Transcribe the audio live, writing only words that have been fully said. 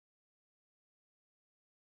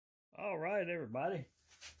All right, everybody.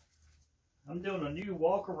 I'm doing a new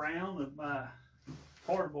walk around of my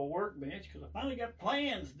portable workbench because I finally got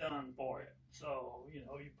plans done for it. So, you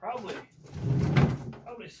know, you probably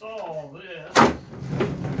saw all this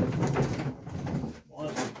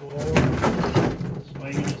once before.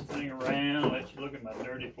 Swinging this thing around, let you look at my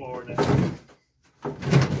dirty floor down.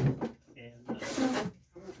 And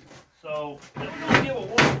so just gonna give a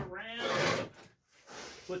walk around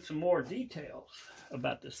with some more details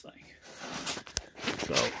about this thing.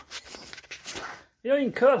 So, you know, you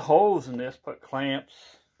can cut holes in this, put clamps,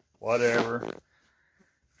 whatever,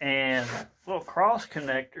 and little cross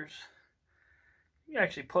connectors. You can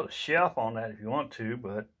actually put a shelf on that if you want to,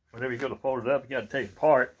 but whenever you go to fold it up, you got to take it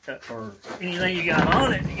apart, or anything you got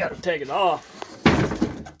on it, you got to take it off.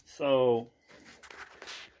 So,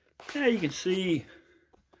 yeah, you can see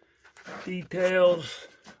details.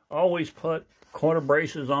 Always put corner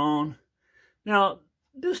braces on. Now,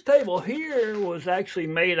 this table here was actually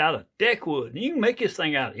made out of deck wood. You can make this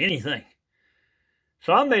thing out of anything.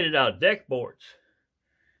 So I made it out of deck boards.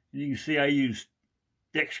 You can see I used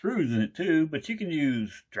deck screws in it too, but you can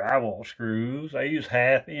use drywall screws. I use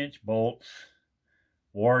 1/2-inch bolts,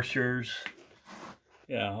 washers.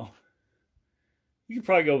 You know, you can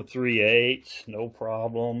probably go with 3/8, no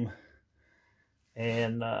problem.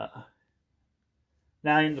 And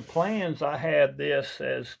now in the plans, I have this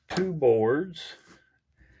as 2 boards,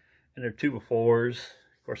 and they're 2x4s.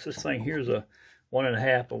 Of course, this thing here is a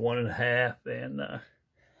 1.5 by 1.5, and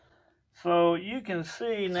so you can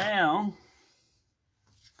see now.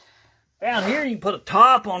 Down here, you can put a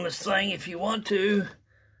top on this thing if you want to.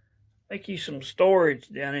 Make you some storage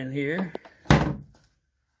down in here.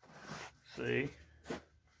 See?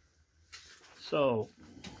 So,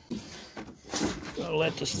 I'll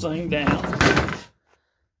let this thing down.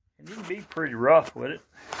 And you can be pretty rough with it,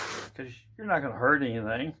 because you're not going to hurt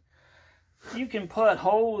anything. You can put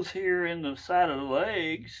holes here in the side of the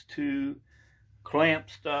legs to clamp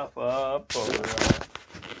stuff up, or,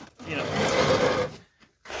 you know,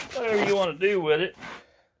 whatever you want to do with it.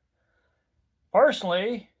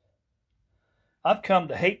 Personally, I've come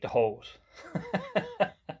to hate the holes.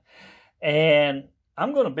 And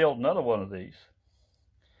I'm going to build another one of these.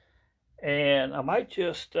 And I might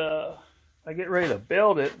just, I get ready to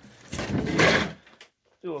build it,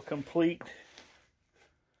 do a complete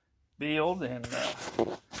build, and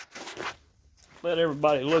let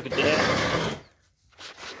everybody look at that.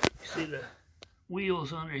 See the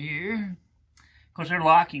wheels under here. Of course, they're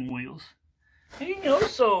locking wheels. And you can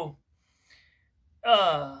also,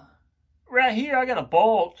 right here, I got a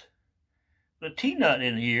bolt, the T-nut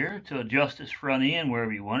in here to adjust this front end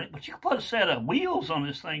wherever you want it. But you can put a set of wheels on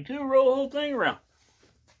this thing too, roll the whole thing around.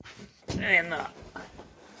 And I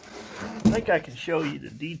think I can show you the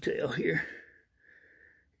detail here.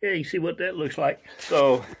 Yeah, you can see what that looks like.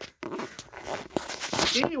 So,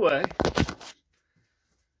 anyway,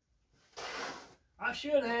 I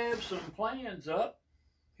should have some plans up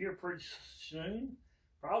here pretty soon,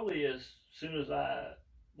 probably as soon as I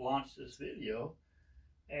launch this video,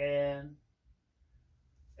 and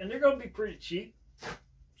they're going to be pretty cheap.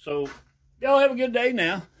 So, y'all have a good day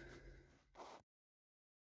now.